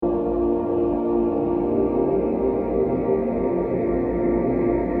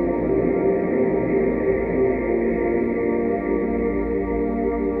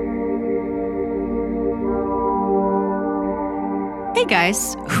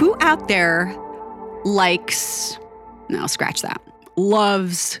guys, who out there likes, no, scratch that,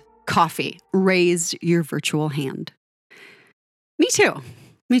 loves coffee? Raise your virtual hand. Me too.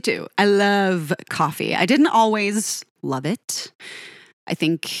 Me too. I love coffee. I didn't always love it. I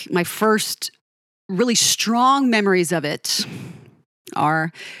think my first really strong memories of it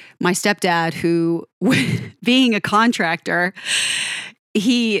are my stepdad, who, being a contractor,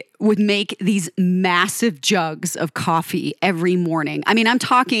 he would make these massive jugs of coffee every morning. I mean, I'm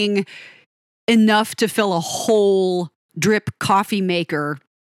talking enough to fill a whole drip coffee maker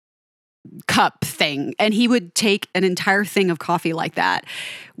cup thing. And he would take an entire thing of coffee like that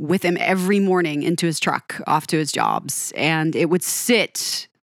with him every morning into his truck, off to his jobs. And it would sit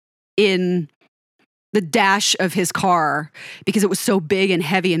in the dash of his car because it was so big and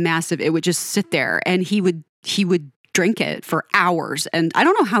heavy and massive. It would just sit there, and he would drink it for hours. And I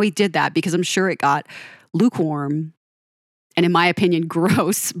don't know how he did that, because I'm sure it got lukewarm and, in my opinion,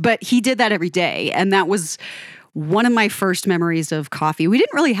 gross, but he did that every day. And that was one of my first memories of coffee. We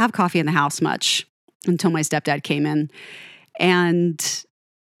didn't really have coffee in the house much until my stepdad came in. And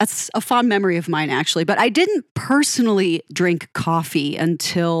that's a fond memory of mine, actually. But I didn't personally drink coffee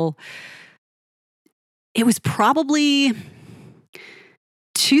until it was probably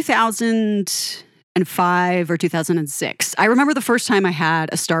 2005 or 2006. I remember the first time I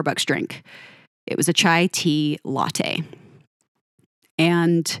had a Starbucks drink. It was a chai tea latte.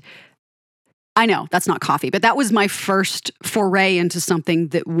 And I know that's not coffee, but that was my first foray into something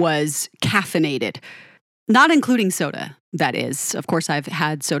that was caffeinated, not including soda, that is. Of course, I've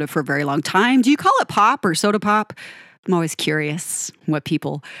had soda for a very long time. Do you call it pop or soda pop? I'm always curious what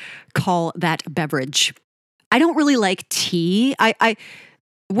people call that beverage. I don't really like tea.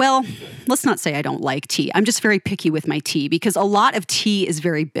 Well, let's not say I don't like tea. I'm just very picky with my tea, because a lot of tea is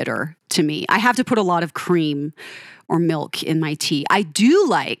very bitter to me. I have to put a lot of cream or milk in my tea. I do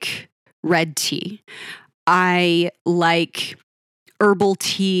like red tea. I like herbal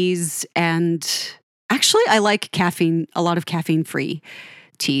teas, and actually I like a lot of caffeine-free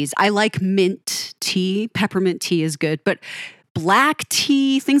teas. I like mint tea. Peppermint tea is good, but black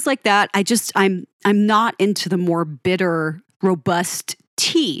tea, things like that, I'm not into the more bitter, robust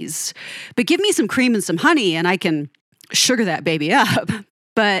teas. But give me some cream and some honey and I can sugar that baby up.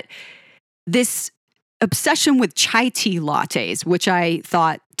 But this obsession with chai tea lattes, which I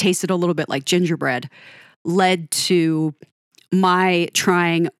thought tasted a little bit like gingerbread, led to my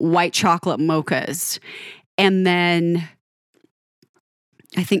trying white chocolate mochas. And then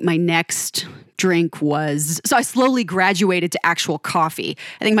I think my next drink so I slowly graduated to actual coffee.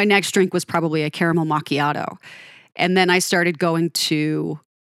 I think my next drink was probably a caramel macchiato. And then I started going to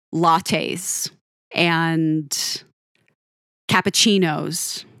lattes and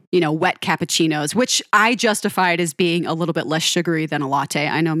cappuccinos, wet cappuccinos, which I justified as being a little bit less sugary than a latte.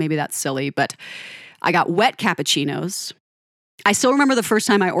 I know maybe that's silly, but I got wet cappuccinos. I still remember the first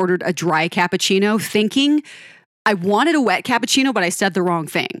time I ordered a dry cappuccino, thinking I wanted a wet cappuccino, but I said the wrong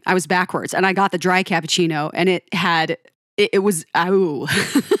thing. I was backwards, and I got the dry cappuccino, and it was, oh,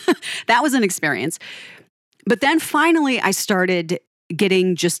 that was an experience. But then finally I started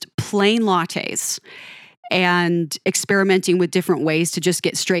getting just plain lattes and experimenting with different ways to just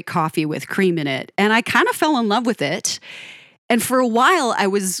get straight coffee with cream in it. And I kind of fell in love with it. And for a while I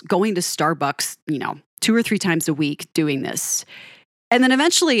was going to Starbucks, 2 or 3 times a week doing this. And then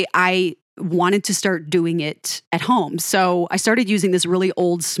eventually I wanted to start doing it at home. So I started using this really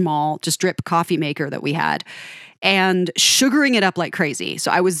old, small, just drip coffee maker that we had and sugaring it up like crazy.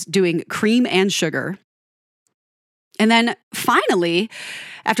 So I was doing cream and sugar. And then finally,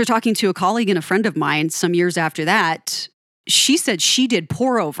 after talking to a colleague and a friend of mine some years after that, she said she did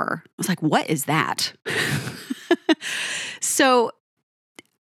pour over. I was like, what is that? So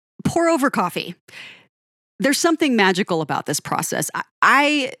pour over coffee. There's something magical about this process.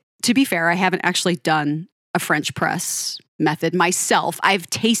 To be fair, I haven't actually done a French press method myself. I've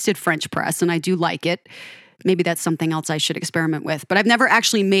tasted French press and I do like it. Maybe that's something else I should experiment with, but I've never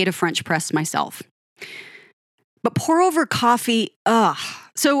actually made a French press myself. But pour over coffee,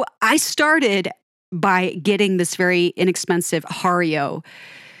 So I started by getting this very inexpensive Hario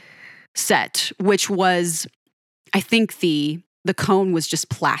set, which was, I think the cone was just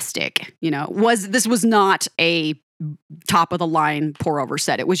plastic, this was not a top of the line pour over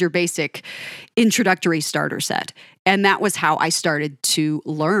set. It was your basic introductory starter set. And that was how I started to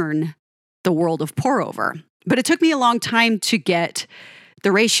learn the world of pour over. But it took me a long time to get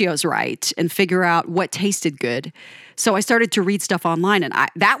the ratios right and figure out what tasted good. So I started to read stuff online, and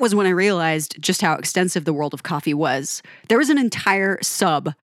that was when I realized just how extensive the world of coffee was. There was an entire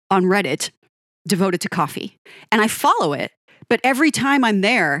sub on Reddit devoted to coffee, and I follow it But every time I'm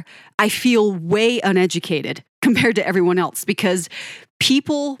there, I feel way uneducated compared to everyone else because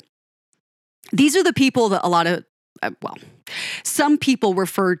these are the people that some people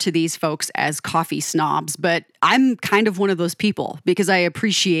refer to these folks as coffee snobs, but I'm kind of one of those people because I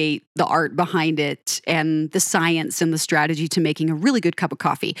appreciate the art behind it and the science and the strategy to making a really good cup of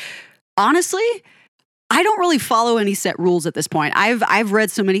coffee. Honestly, I don't really follow any set rules at this point. I've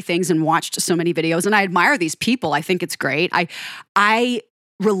read so many things and watched so many videos, and I admire these people. I think it's great. I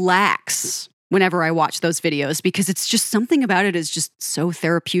relax whenever I watch those videos because it's just something about it is just so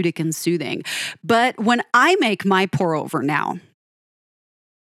therapeutic and soothing. But when I make my pour over now,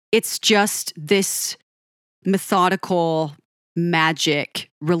 it's just this methodical, magic,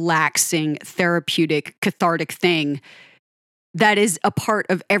 relaxing, therapeutic, cathartic thing that is a part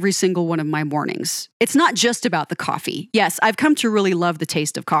of every single one of my mornings. It's not just about the coffee. Yes, I've come to really love the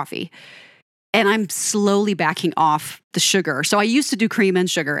taste of coffee. And I'm slowly backing off the sugar. So I used to do cream and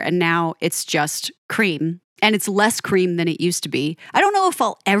sugar, and now it's just cream. And it's less cream than it used to be. I don't know if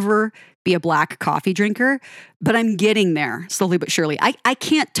I'll ever be a black coffee drinker, but I'm getting there slowly but surely. I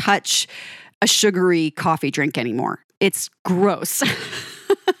can't touch a sugary coffee drink anymore. It's gross.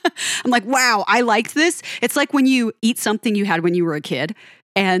 I'm like, wow, I liked this. It's like when you eat something you had when you were a kid,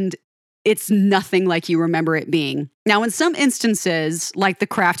 and it's nothing like you remember it being. Now, in some instances, like the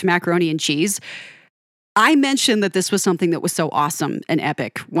Kraft macaroni and cheese, I mentioned that this was something that was so awesome and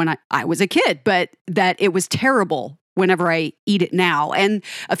epic when I was a kid, but that it was terrible whenever I eat it now. And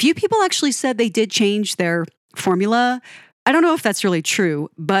a few people actually said they did change their formula. I don't know if that's really true,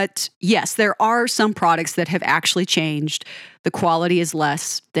 but yes, there are some products that have actually changed. The quality is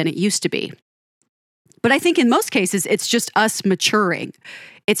less than it used to be. But I think in most cases, it's just us maturing.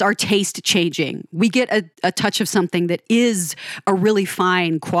 It's our taste changing. We get a touch of something that is a really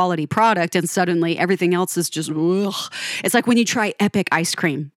fine quality product, and suddenly everything else is just, ugh. It's like when you try epic ice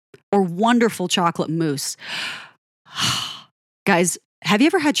cream or wonderful chocolate mousse. Guys, have you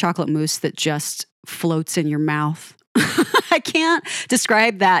ever had chocolate mousse that just floats in your mouth? I can't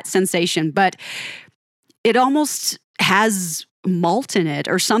describe that sensation, but it almost has malt in it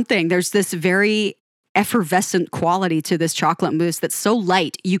or something. There's this very effervescent quality to this chocolate mousse that's so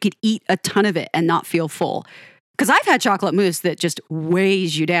light you could eat a ton of it and not feel full. Because I've had chocolate mousse that just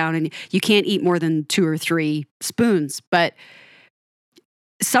weighs you down and you can't eat more than 2 or 3 spoons. But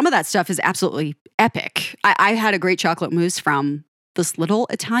some of that stuff is absolutely epic. I had a great chocolate mousse from this little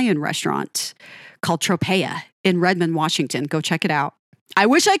Italian restaurant called Tropea in Redmond, Washington. Go check it out. I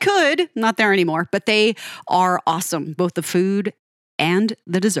wish I could, not there anymore, but they are awesome, both the food and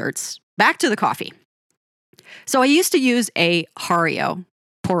the desserts. Back to the coffee. So I used to use a Hario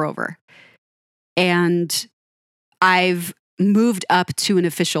pour over, and I've moved up to an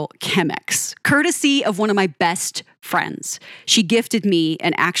official Chemex, courtesy of one of my best friends. She gifted me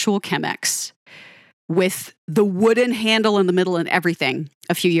an actual Chemex with the wooden handle in the middle and everything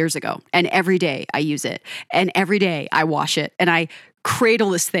a few years ago. And every day I use it, and every day I wash it, and I cradle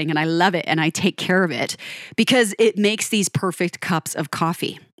this thing, and I love it, and I take care of it because it makes these perfect cups of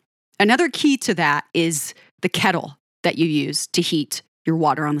coffee. Another key to that is the kettle that you use to heat your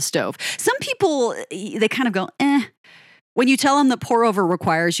water on the stove. Some people, they kind of go, when you tell them that pour over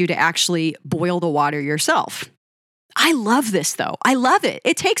requires you to actually boil the water yourself. I love this though. I love it.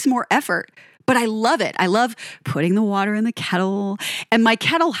 It takes more effort, but I love it. I love putting the water in the kettle. And my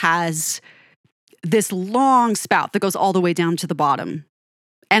kettle has this long spout that goes all the way down to the bottom.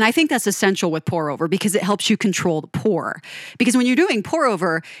 And I think that's essential with pour over because it helps you control the pour. Because when you're doing pour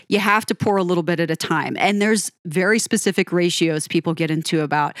over, you have to pour a little bit at a time. And there's very specific ratios people get into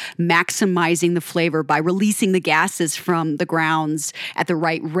about maximizing the flavor by releasing the gases from the grounds at the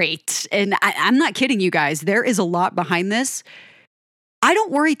right rate. And I'm not kidding you guys. There is a lot behind this. I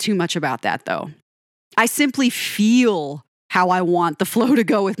don't worry too much about that though. I simply feel how I want the flow to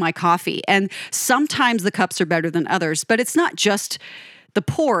go with my coffee. And sometimes the cups are better than others, but it's not just the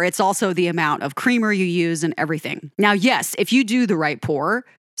pour, it's also the amount of creamer you use and everything. Now, yes, if you do the right pour,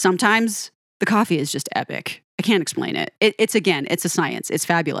 sometimes the coffee is just epic. I can't explain it. It's a science. It's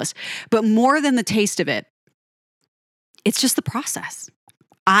fabulous. But more than the taste of it, it's just the process.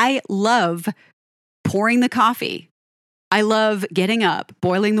 I love pouring the coffee. I love getting up,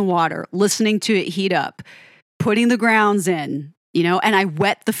 boiling the water, listening to it heat up, putting the grounds in, and I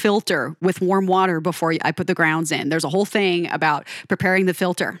wet the filter with warm water before I put the grounds in. There's a whole thing about preparing the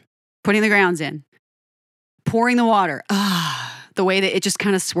filter, putting the grounds in, pouring the water. The way that it just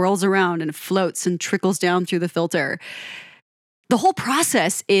kind of swirls around and floats and trickles down through the filter. The whole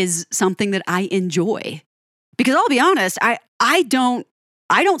process is something that I enjoy because I'll be honest, I don't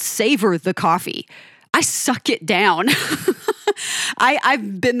savor the coffee. I suck it down.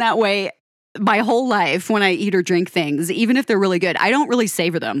 I've been that way my whole life when I eat or drink things, even if they're really good. I don't really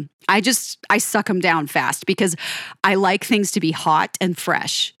savor them. I suck them down fast because I like things to be hot and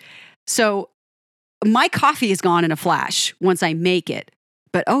fresh. So my coffee is gone in a flash once I make it.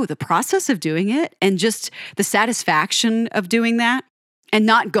 But the process of doing it and just the satisfaction of doing that and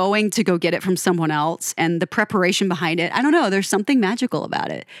not going to go get it from someone else and the preparation behind it, I don't know, there's something magical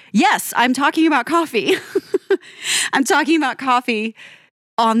about it. Yes, I'm talking about coffee. I'm talking about coffee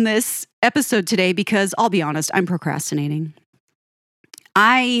on this episode today because I'll be honest, I'm procrastinating.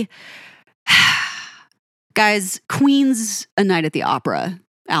 Guys, Queen's A Night at the Opera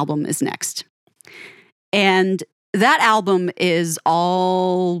album is next. And that album is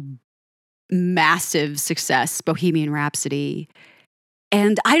all massive success, Bohemian Rhapsody.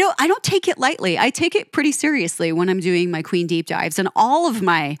 And I don't take it lightly. I take it pretty seriously when I'm doing my Queen deep dives, and all of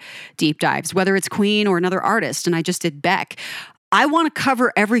my deep dives, whether it's Queen or another artist, and I just did Beck. I want to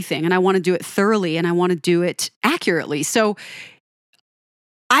cover everything, and I want to do it thoroughly, and I want to do it accurately. So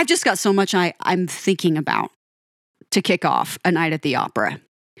I've just got so much I'm thinking about to kick off A Night at the Opera.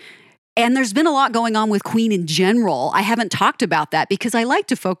 And there's been a lot going on with Queen in general. I haven't talked about that because I like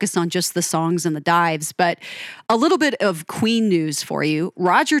to focus on just the songs and the dives, but a little bit of Queen news for you.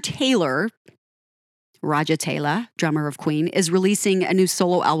 Roger Taylor, drummer of Queen, is releasing a new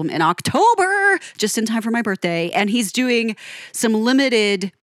solo album in October, just in time for my birthday. And he's doing some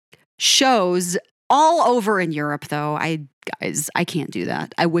limited shows all over in Europe, though. Guys, I can't do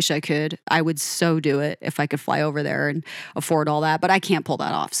that. I wish I could. I would so do it if I could fly over there and afford all that, but I can't pull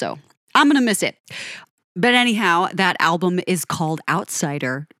that off. So I'm going to miss it. But anyhow, that album is called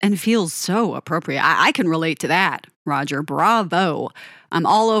Outsider and feels so appropriate. I can relate to that, Roger. Bravo. I'm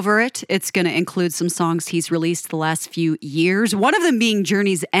all over it. It's going to include some songs he's released the last few years. One of them being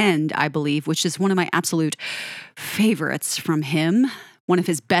Journey's End, I believe, which is one of my absolute favorites from him. One of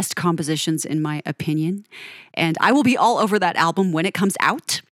his best compositions, in my opinion. And I will be all over that album when it comes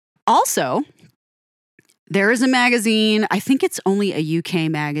out. Also, there is a magazine, I think it's only a UK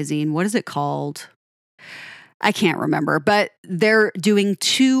magazine. What is it called? I can't remember, but they're doing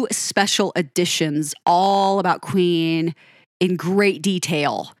 2 special editions all about Queen in great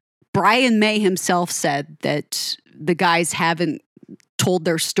detail. Brian May himself said that the guys haven't told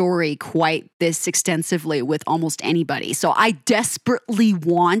their story quite this extensively with almost anybody. So I desperately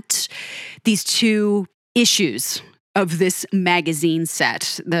want these 2 issues of this magazine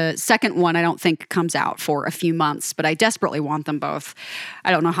set. The second one I don't think comes out for a few months, but I desperately want them both.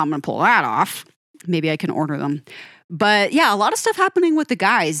 I don't know how I'm going to pull that off. Maybe I can order them. But yeah, a lot of stuff happening with the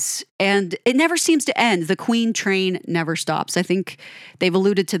guys, and it never seems to end. The Queen train never stops. I think they've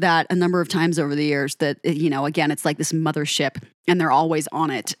alluded to that a number of times over the years that, again, it's like this mothership and they're always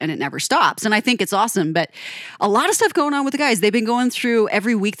on it and it never stops. And I think it's awesome, but a lot of stuff going on with the guys. They've been going through,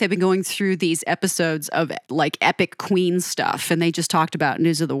 every week they've been going through these episodes of like epic Queen stuff. And they just talked about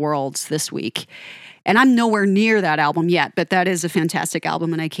News of the World this week. And I'm nowhere near that album yet, but that is a fantastic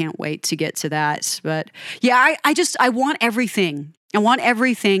album and I can't wait to get to that. But yeah, I want everything. I want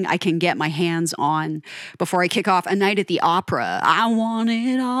everything I can get my hands on before I kick off A Night at the Opera. I want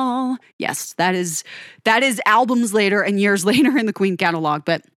it all. Yes, that is albums later and years later in the Queen catalog,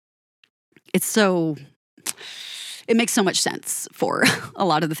 but it makes so much sense for a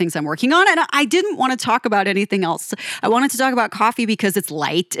lot of the things I'm working on. And I didn't want to talk about anything else. I wanted to talk about coffee because it's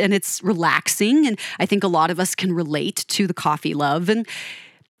light and it's relaxing. And I think a lot of us can relate to the coffee love. And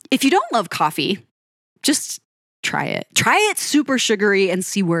if you don't love coffee, just try it. Try it super sugary and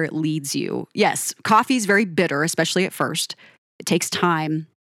see where it leads you. Yes, coffee is very bitter, especially at first. It takes time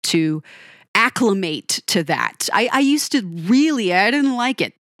to acclimate to that. I used to I didn't like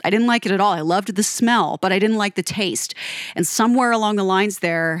it. I didn't like it at all. I loved the smell, but I didn't like the taste. And somewhere along the lines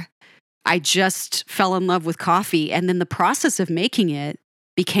there, I just fell in love with coffee. And then the process of making it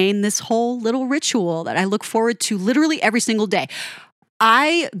became this whole little ritual that I look forward to literally every single day.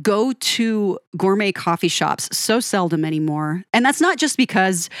 I go to gourmet coffee shops so seldom anymore. And that's not just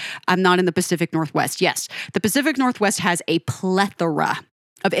because I'm not in the Pacific Northwest. Yes, the Pacific Northwest has a plethora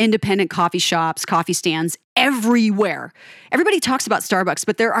of independent coffee shops, coffee stands everywhere. Everybody talks about Starbucks,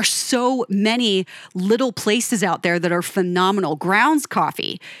 but there are so many little places out there that are phenomenal. Grounds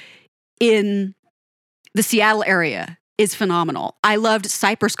Coffee in the Seattle area is phenomenal. I loved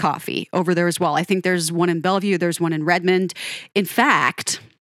Cypress Coffee over there as well. I think there's one in Bellevue, there's one in Redmond. In fact,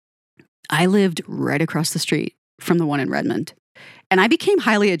 I lived right across the street from the one in Redmond, and I became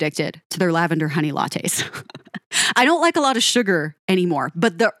highly addicted to their lavender honey lattes. I don't like a lot of sugar anymore,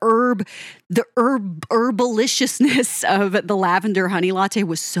 but the herbaliciousness of the lavender honey latte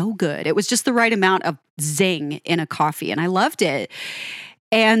was so good. It was just the right amount of zing in a coffee, and I loved it.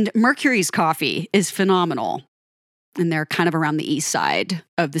 And Mercury's coffee is phenomenal, and they're kind of around the east side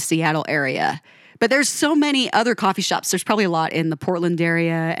of the Seattle area. But there's so many other coffee shops. There's probably a lot in the Portland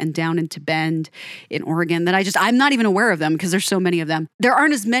area and down into Bend in Oregon that I'm not even aware of them because there's so many of them. There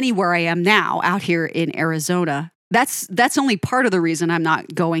aren't as many where I am now out here in Arizona. That's only part of the reason I'm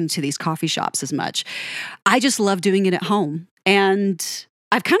not going to these coffee shops as much. I just love doing it at home. And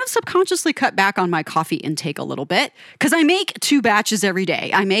I've kind of subconsciously cut back on my coffee intake a little bit because I make 2 batches every day.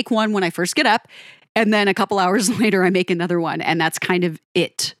 I make one when I first get up, and then a couple hours later, I make another one. And that's kind of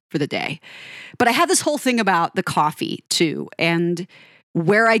it for the day. But I have this whole thing about the coffee too, and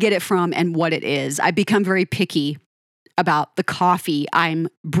where I get it from and what it is. I've become very picky about the coffee I'm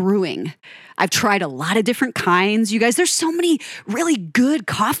brewing. I've tried a lot of different kinds. You guys, there's so many really good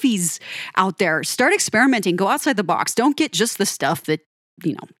coffees out there. Start experimenting. Go outside the box. Don't get just the stuff that,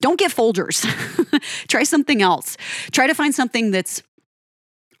 don't get Folgers. Try something else. Try to find something that's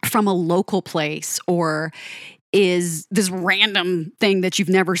from a local place or is this random thing that you've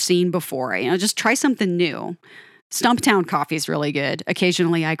never seen before. Just try something new. Stumptown coffee is really good.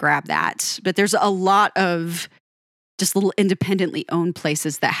 Occasionally I grab that. But there's a lot of just little independently owned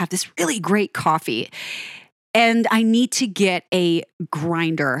places that have this really great coffee. And I need to get a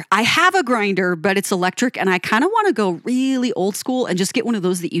grinder. I have a grinder, but it's electric, and I kind of want to go really old school and just get one of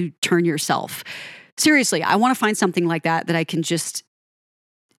those that you turn yourself. Seriously, I want to find something like that I can just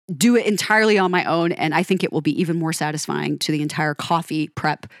do it entirely on my own, and I think it will be even more satisfying to the entire coffee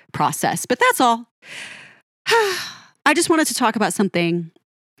prep process. But that's all. I just wanted to talk about something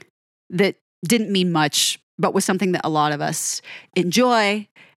that didn't mean much, but was something that a lot of us enjoy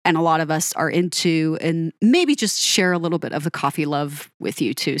and a lot of us are into, and maybe just share a little bit of the coffee love with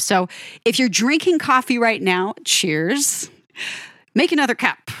you too. So if you're drinking coffee right now, cheers. Make another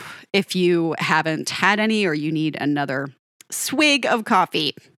cup if you haven't had any or you need another swig of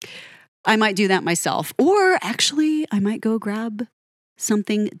coffee. I might do that myself, or actually I might go grab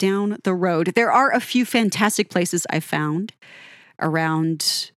something down the road. There are a few fantastic places I found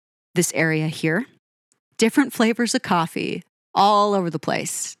around this area here. Different flavors of coffee all over the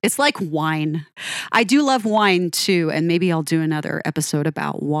place. It's like wine. I do love wine too, and maybe I'll do another episode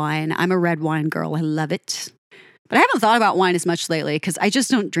about wine. I'm a red wine girl. I love it. But I haven't thought about wine as much lately because I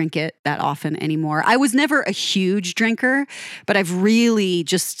just don't drink it that often anymore. I was never a huge drinker, but I've really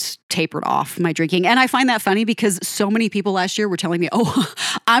just tapered off my drinking. And I find that funny because so many people last year were telling me, oh,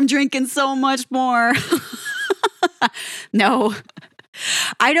 I'm drinking so much more. No,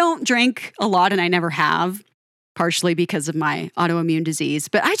 I don't drink a lot, and I never have, partially because of my autoimmune disease,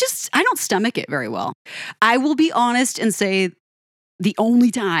 but I don't stomach it very well. I will be honest and say the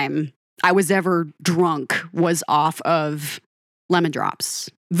only time I was ever drunk was off of lemon drops,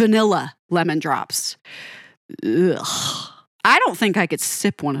 vanilla lemon drops. Ugh. I don't think I could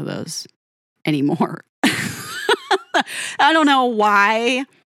sip one of those anymore. I don't know why.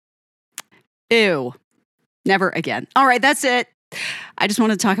 Ew. Never again. All right, that's it. I just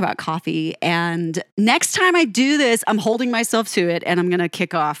want to talk about coffee. And next time I do this, I'm holding myself to it, and I'm going to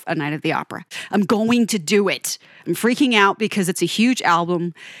kick off A Night at the Opera. I'm going to do it. I'm freaking out because it's a huge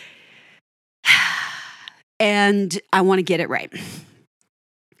album, and I want to get it right.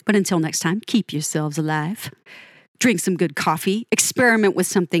 But until next time, keep yourselves alive. Drink some good coffee. Experiment with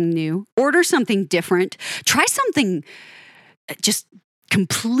something new. Order something different. Try something just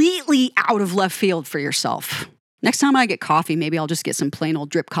completely out of left field for yourself. Next time I get coffee, maybe I'll just get some plain old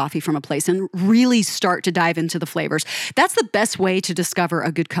drip coffee from a place and really start to dive into the flavors. That's the best way to discover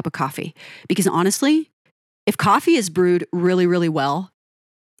a good cup of coffee. Because honestly, if coffee is brewed really, really well,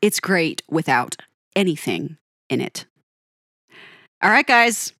 it's great without anything in it. All right,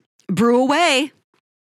 guys, brew away.